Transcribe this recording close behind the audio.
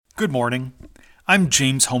Good morning. I'm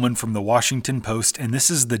James Hohman from the Washington Post, and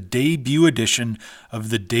this is the debut edition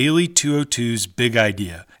of the Daily 202's Big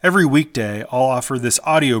Idea. Every weekday, I'll offer this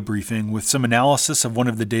audio briefing with some analysis of one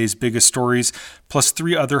of the day's biggest stories, plus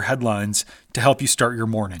 3 other headlines to help you start your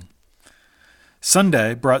morning.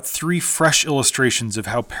 Sunday brought 3 fresh illustrations of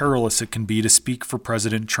how perilous it can be to speak for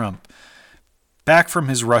President Trump. Back from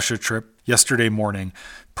his Russia trip yesterday morning,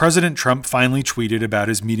 President Trump finally tweeted about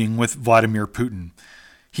his meeting with Vladimir Putin.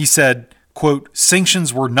 He said, quote,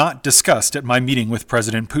 "Sanctions were not discussed at my meeting with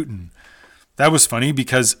President Putin." That was funny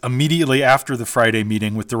because immediately after the Friday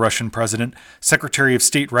meeting with the Russian president, Secretary of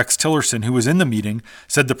State Rex Tillerson, who was in the meeting,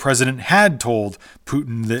 said the president had told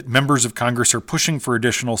Putin that members of Congress are pushing for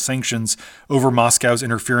additional sanctions over Moscow's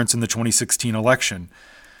interference in the 2016 election.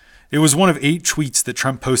 It was one of 8 tweets that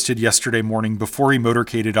Trump posted yesterday morning before he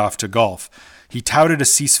motorcaded off to golf. He touted a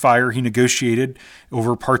ceasefire he negotiated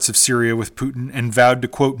over parts of Syria with Putin and vowed to,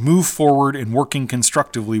 quote, move forward in working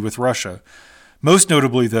constructively with Russia. Most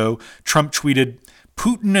notably, though, Trump tweeted,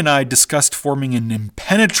 "Putin and I discussed forming an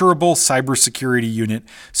impenetrable cybersecurity unit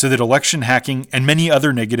so that election hacking and many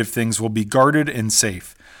other negative things will be guarded and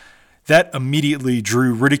safe." That immediately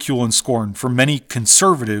drew ridicule and scorn from many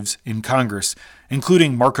conservatives in Congress,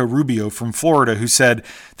 including Marco Rubio from Florida, who said,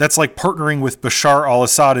 "That's like partnering with Bashar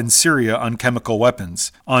al-Assad in Syria on chemical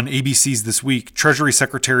weapons." On ABC's This Week, Treasury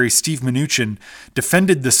Secretary Steve Mnuchin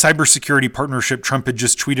defended the cybersecurity partnership Trump had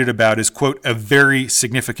just tweeted about as, quote, "a very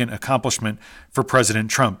significant accomplishment for President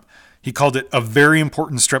Trump." He called it a very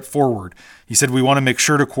important step forward. He said, "We want to make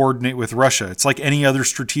sure to coordinate with Russia. It's like any other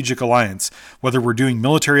strategic alliance, whether we're doing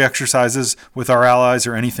military exercises with our allies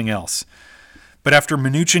or anything else." But after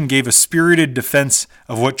Mnuchin gave a spirited defense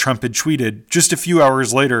of what Trump had tweeted, just a few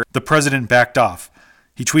hours later, the president backed off.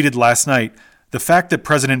 He tweeted last night, "The fact that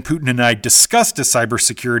President Putin and I discussed a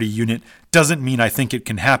cybersecurity unit doesn't mean I think it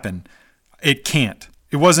can happen. It can't."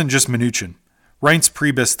 It wasn't just Mnuchin. Reince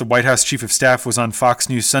Priebus, the White House chief of staff, was on Fox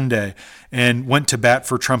News Sunday and went to bat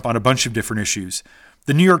for Trump on a bunch of different issues.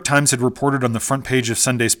 The New York Times had reported on the front page of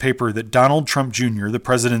Sunday's paper that Donald Trump Jr., the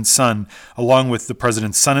president's son, along with the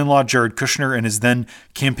president's son-in-law Jared Kushner and his then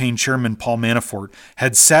campaign chairman Paul Manafort,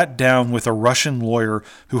 had sat down with a Russian lawyer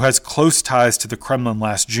who has close ties to the Kremlin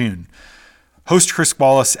last June. Host Chris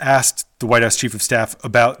Wallace asked the White House chief of staff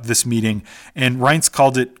about this meeting, and Reince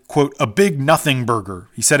called it, quote, "a big nothing burger."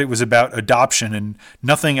 He said it was about adoption and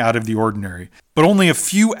nothing out of the ordinary. But only a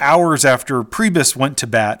few hours after Priebus went to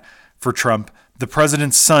bat for Trump, the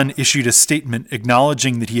president's son issued a statement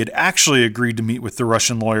acknowledging that he had actually agreed to meet with the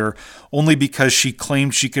Russian lawyer only because she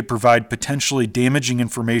claimed she could provide potentially damaging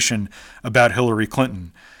information about Hillary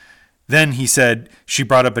Clinton. Then, he said, she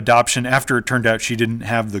brought up adoption after it turned out she didn't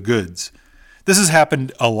have the goods. This has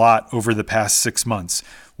happened a lot over the past 6 months,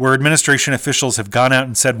 where administration officials have gone out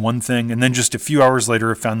and said one thing and then just a few hours later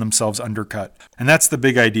have found themselves undercut. And that's the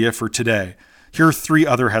big idea for today. Here are 3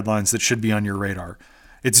 other headlines that should be on your radar.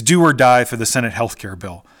 It's do or die for the Senate healthcare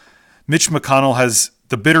bill. Mitch McConnell has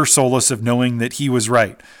the bitter solace of knowing that he was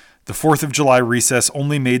right. The 4th of July recess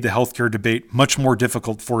only made the healthcare debate much more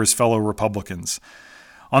difficult for his fellow Republicans.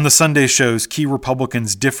 On the Sunday shows, key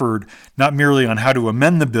Republicans differed not merely on how to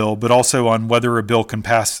amend the bill, but also on whether a bill can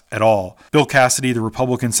pass at all. Bill Cassidy, the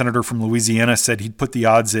Republican senator from Louisiana, said he'd put the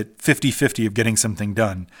odds at 50-50 of getting something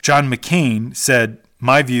done. John McCain said,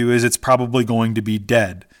 "My view is it's probably going to be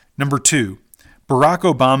dead." Number 2, Barack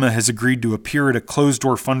Obama has agreed to appear at a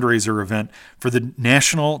closed-door fundraiser event for the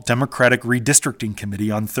National Democratic Redistricting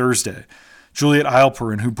Committee on Thursday. Juliet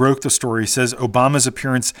Eilperin, who broke the story, says Obama's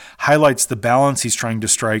appearance highlights the balance he's trying to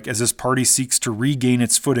strike as his party seeks to regain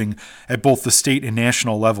its footing at both the state and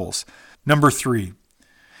national levels. Number 3,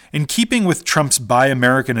 in keeping with Trump's Buy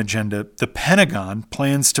American agenda, the Pentagon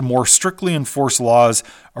plans to more strictly enforce laws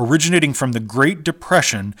originating from the Great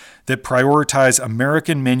Depression that prioritize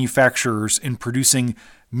American manufacturers in producing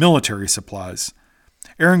military supplies.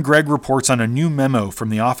 Aaron Gregg reports on a new memo from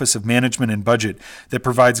the Office of Management and Budget that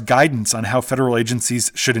provides guidance on how federal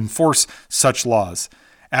agencies should enforce such laws,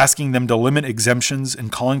 asking them to limit exemptions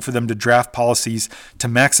and calling for them to draft policies to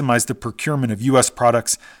maximize the procurement of U.S.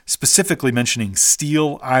 products, specifically mentioning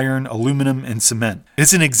steel, iron, aluminum, and cement.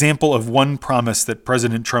 It's an example of one promise that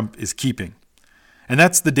President Trump is keeping. And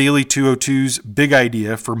that's the Daily 202's Big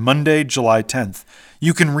Idea for Monday, July 10th.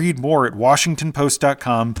 You can read more at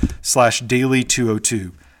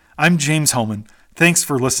washingtonpost.com/daily202. I'm James Hohman. Thanks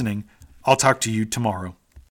for listening. I'll talk to you tomorrow.